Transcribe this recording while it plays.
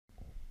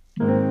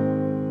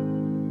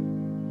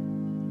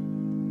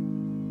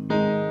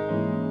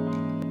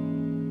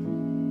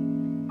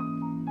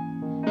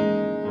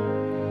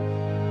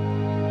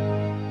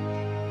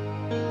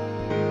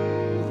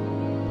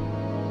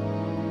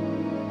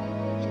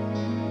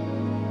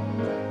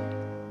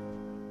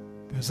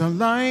There's a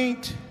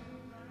light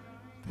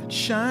that's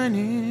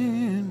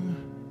shining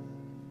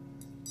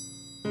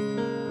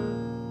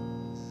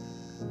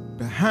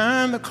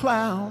behind the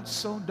clouds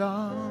so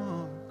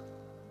dark,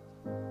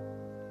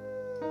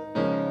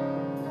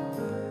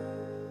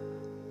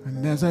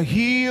 and there's a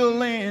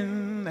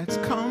healing that's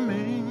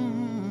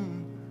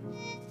coming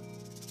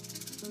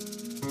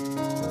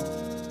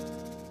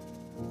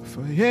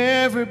for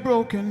every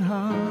broken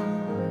heart.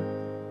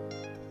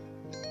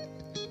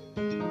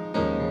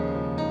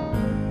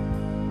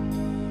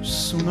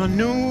 Soon a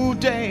new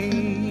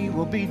day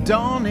will be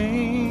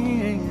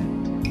dawning,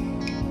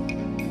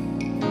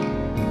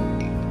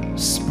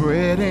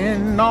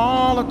 spreading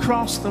all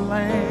across the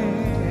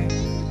land.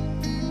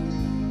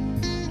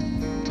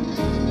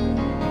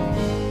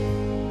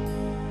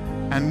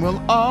 And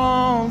we'll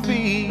all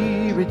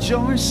be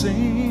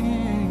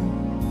rejoicing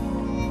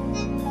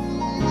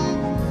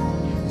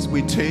as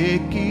we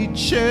take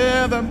each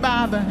other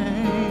by the hand.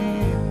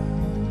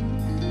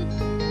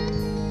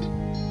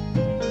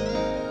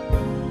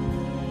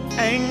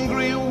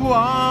 Angry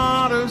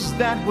waters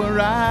that were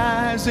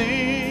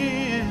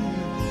rising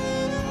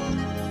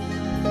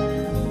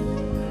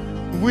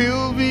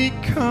will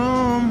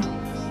become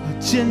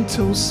a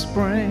gentle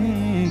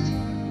spring.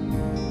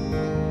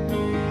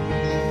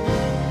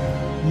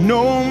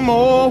 No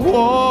more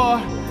war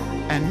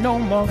and no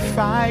more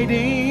fighting.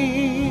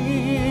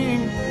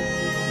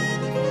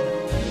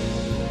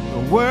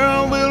 The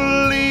world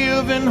will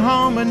live in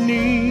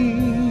harmony.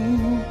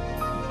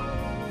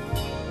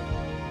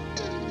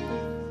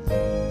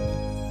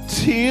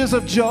 Tears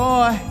of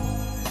joy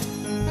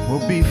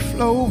will be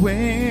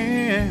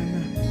flowing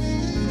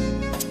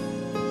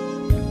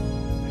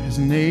as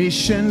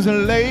nations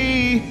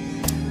lay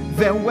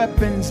their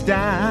weapons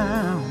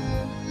down.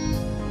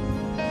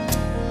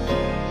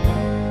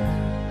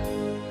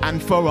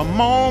 And for a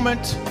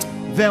moment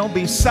there'll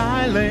be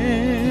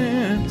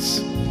silence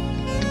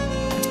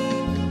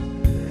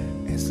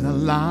as the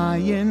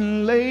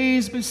lion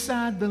lays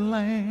beside the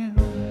lamb.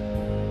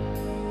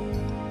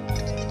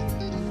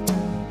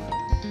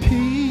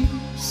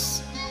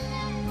 Peace,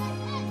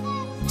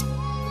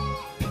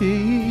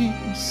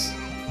 peace.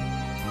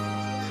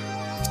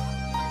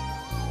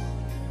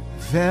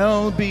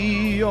 There'll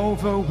be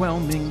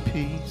overwhelming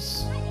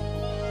peace.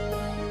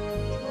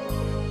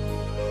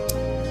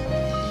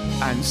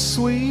 And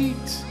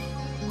sweet,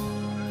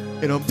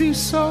 it'll be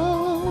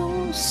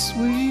so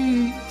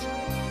sweet.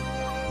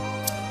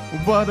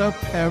 What a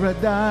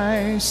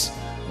paradise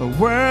the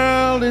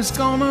world is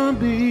gonna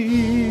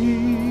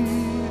be.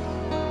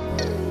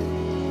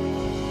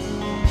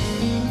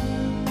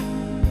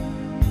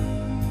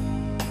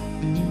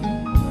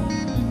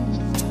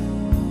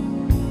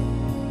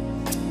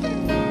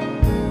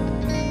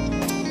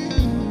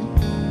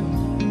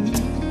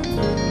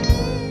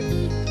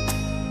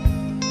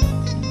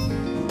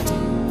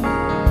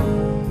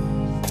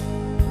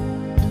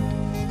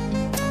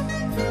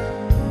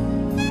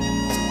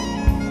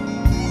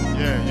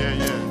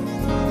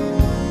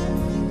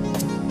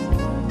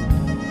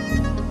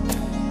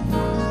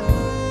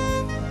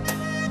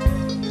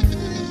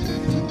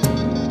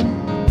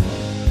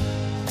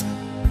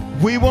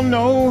 We will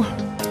know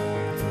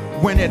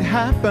when it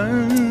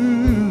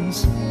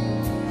happens,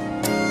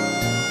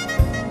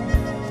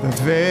 the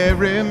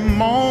very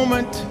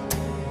moment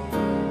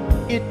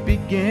it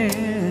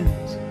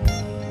begins,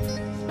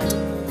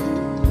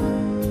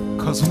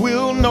 'cause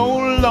we'll no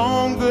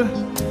longer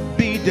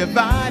be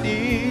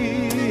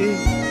divided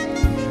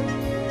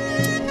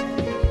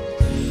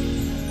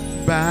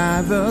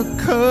by the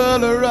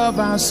color of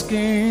our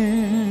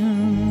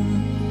skin.